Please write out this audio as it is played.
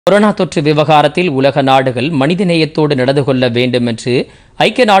Corona தொற்று விவகாரத்தில் உலக நாடுகள் மனிதநேயத்தோடு நடந்து கொள்ள வேண்டும் என்று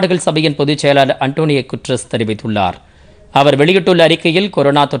ஐக்கிய நாடுகள் சபையின் பொதுச் செயலாளர் அன்டோனியோ குட்ரஸ் தெரிவித்துள்ளார். அவர் வெளியிட்டுள்ள அறிக்கையில்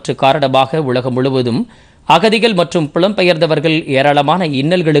கொரோனா தொற்று காரணமாக உலகம் முழுவதும் அகதிகள் மற்றும் புலம்பெயர்ந்தவர்கள் ஏராளமான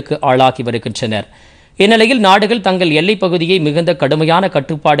இன்னல்களுக்கு ஆளாகி வருகின்றனர். இந்நிலையில் நாடுகள் தங்கள் எல்லைப் பகுதியை மிகுந்த கடுமையான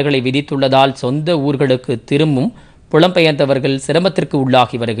கட்டுப்பாடுகளை விதித்துள்ளதால் சொந்த ஊர்களுக்கு திரும்பும் புலம்பெயர்ந்தவர்கள் சிரமத்திற்கு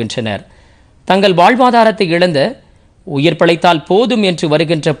உள்ளாகி வருகின்றனர். தங்கள் வாழ்வாதாரத்தை இழந்த உயிர் பிழைத்தால் போதும் என்று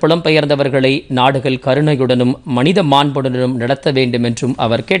வருகின்ற புலம்பெயர்ந்தவர்களை நாடுகள் கருணையுடனும் மனித மாண்புடனும் நடத்த வேண்டும் என்றும்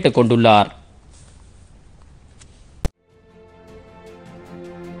அவர் கேட்டுக் கொண்டுள்ளார்.